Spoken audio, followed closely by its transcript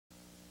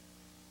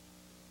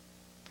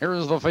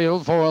Here's the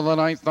field for the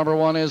ninth. Number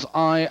 1 is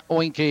I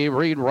Winky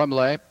Reed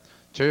Rumley.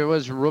 2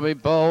 is Ruby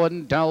Bow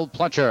and Del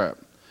Pletcher.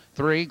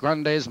 3,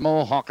 Grande's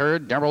Mohawker,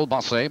 Daryl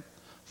Bussey.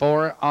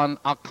 4, on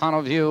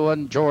Akana View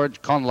and George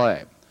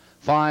Conley.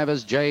 5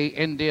 is J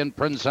Indian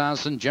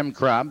Princess and Jim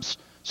Krebs.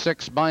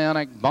 6,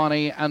 Bionic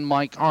Bonnie and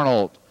Mike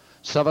Arnold.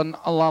 7,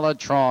 Lala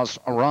Tross,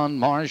 Ron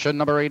Marsh, and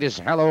number 8 is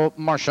Hello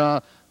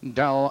Marsha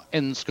Del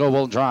in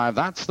Scoville Drive.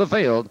 That's the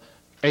field.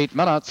 8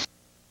 minutes.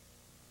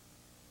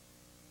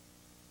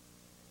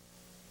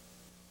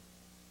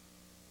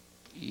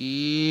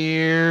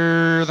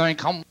 Here they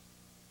come.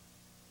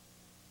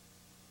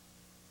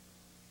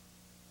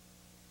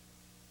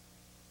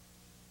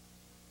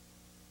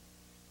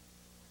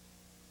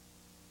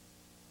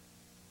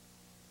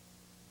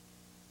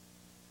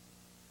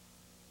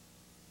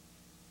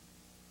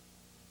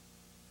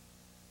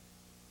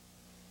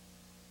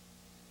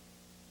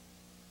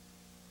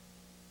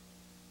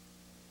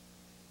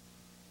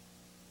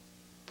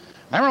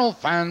 Merrill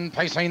fan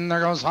pacing,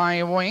 there goes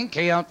High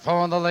Winky out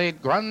for the lead.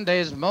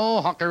 Grande's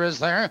Mohawker is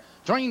there,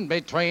 joined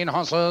between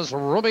horses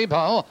Ruby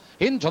Bow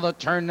into the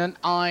turn, and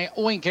I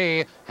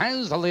Winky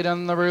has the lead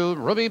in the route.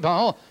 Ruby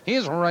Bow,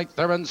 he's right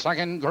there in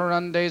second.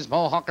 Grande's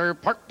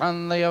Mohawker parked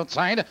on the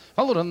outside,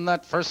 followed in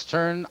that first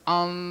turn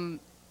on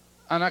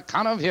an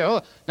account of view.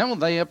 Now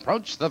they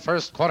approach the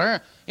first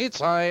quarter. It's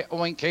I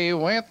Winky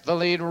with the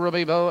lead.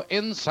 Ruby Bow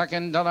in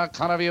second, on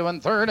account of view in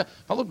third,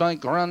 followed by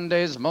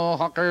Grande's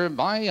Mohawker,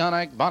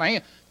 Bionic Bonnie,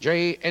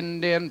 J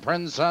Indian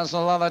Princess,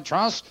 Lala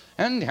Tross,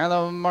 and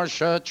Hello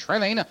Marsha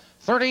trailing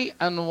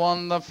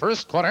 30-1 the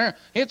first quarter.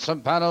 It's a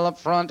battle up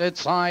front.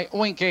 It's I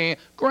Winky.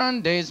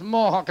 Grande's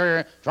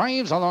Mohawker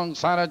drives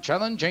alongside a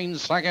challenging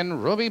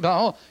second. Ruby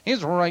Bow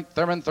is right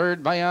there in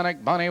third.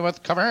 Bionic Bonnie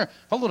with cover,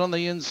 followed on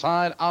the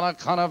inside on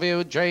account of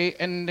view J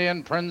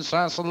Indian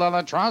Princess,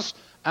 Lala Tross,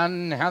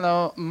 and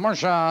Hello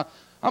Marsha.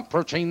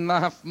 Approaching the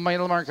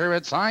half-mile marker,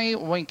 it's I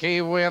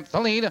Winky with the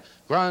lead.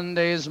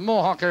 Grande's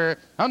Mohawker,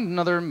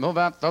 another move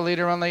at the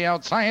leader on the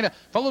outside,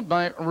 followed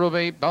by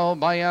Ruby Bow,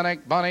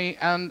 Bionic Bonnie,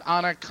 and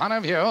on account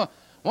of view.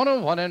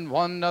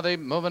 101-1, now they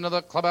move into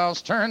the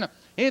clubhouse turn.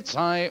 It's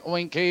I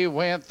Winky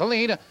with the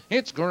lead.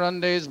 It's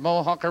Grande's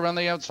Mohawker on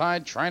the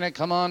outside, trying to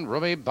come on.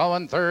 Ruby Bow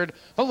in third,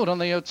 followed on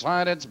the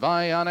outside. It's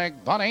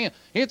Bionic Bonnie.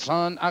 It's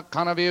on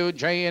account of view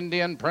J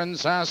Indian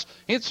Princess.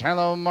 It's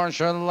Hello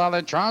Marsha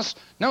Lala Tross.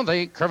 Now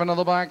they curve into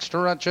the back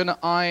stretch, and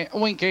I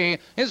Winky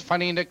is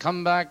fighting to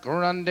come back.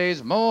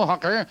 Grande's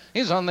Mohawker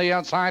is on the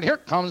outside. Here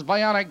comes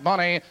Bionic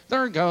Bonnie.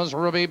 There goes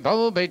Ruby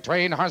Bow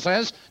between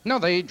horses. Now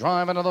they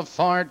drive into the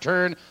far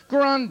turn.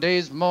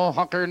 Grande's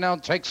Mohawker now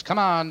takes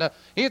command.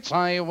 It's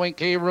I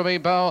Winky, Ruby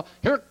Bow.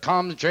 Here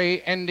comes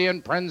J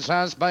Indian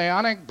Princess,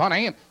 Bionic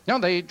Bonnie. Now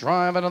they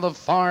drive into the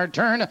far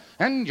turn,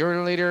 and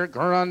your leader,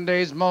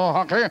 Grande's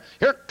Mohawker.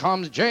 Here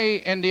comes J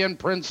Indian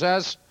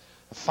Princess.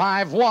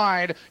 5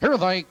 wide. Here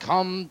they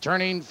come,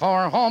 turning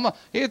for home.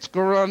 It's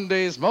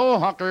Grande's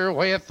Mohawker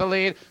with the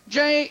lead.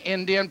 J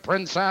Indian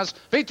Princess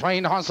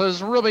between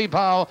horses Ruby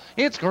Bow.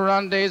 It's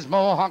Grande's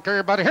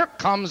Mohawker, but here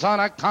comes on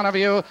account of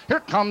view.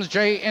 Here comes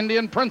J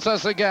Indian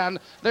Princess again.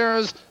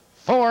 There's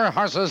 4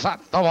 horses at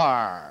the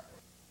bar.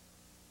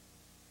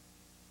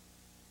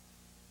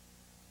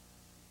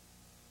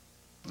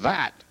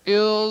 That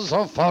is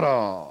a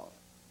photo.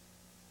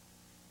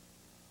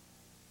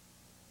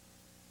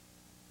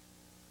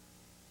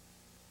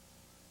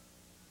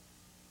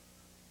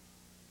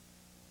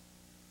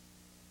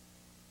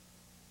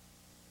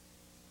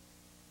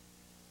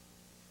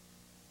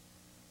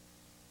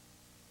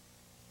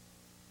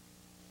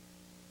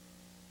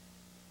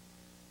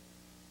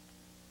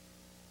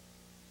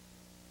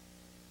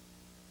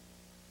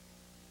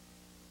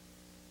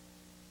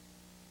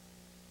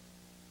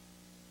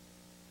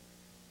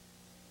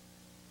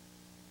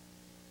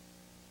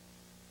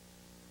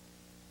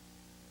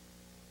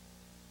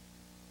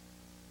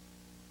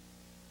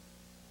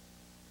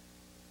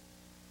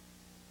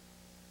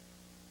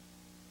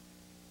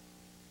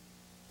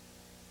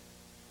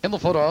 In the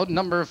photo,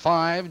 number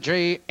 5,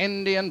 J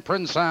Indian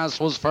Princess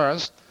was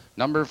first.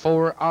 Number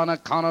 4, On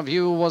Account of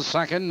You was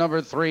second.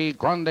 Number 3,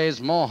 Grande's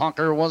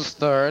Mohawker was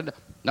third.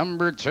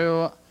 Number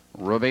 2,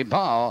 Ruby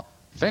Bow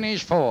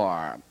finished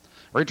 4.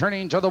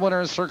 Returning to the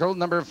winner's circle,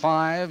 number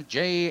 5,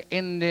 J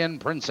Indian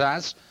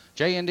Princess.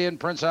 J Indian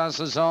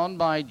Princess is owned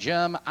by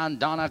Jim and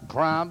Donna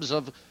Krebs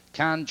of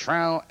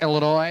Cantrell,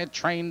 Illinois,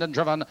 trained and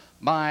driven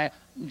by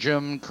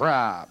Jim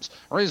Krebs.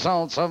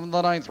 Results of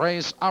the 9th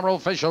race are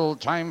official.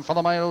 Time for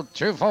the mile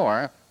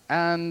 2-4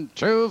 and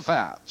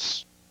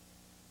 2/5.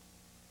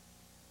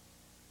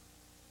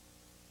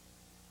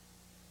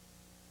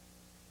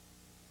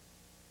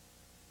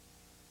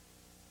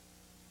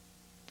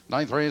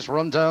 9th race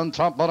rundown,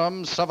 top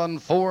bottom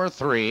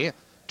 7-4-3,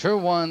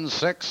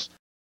 2-1-6.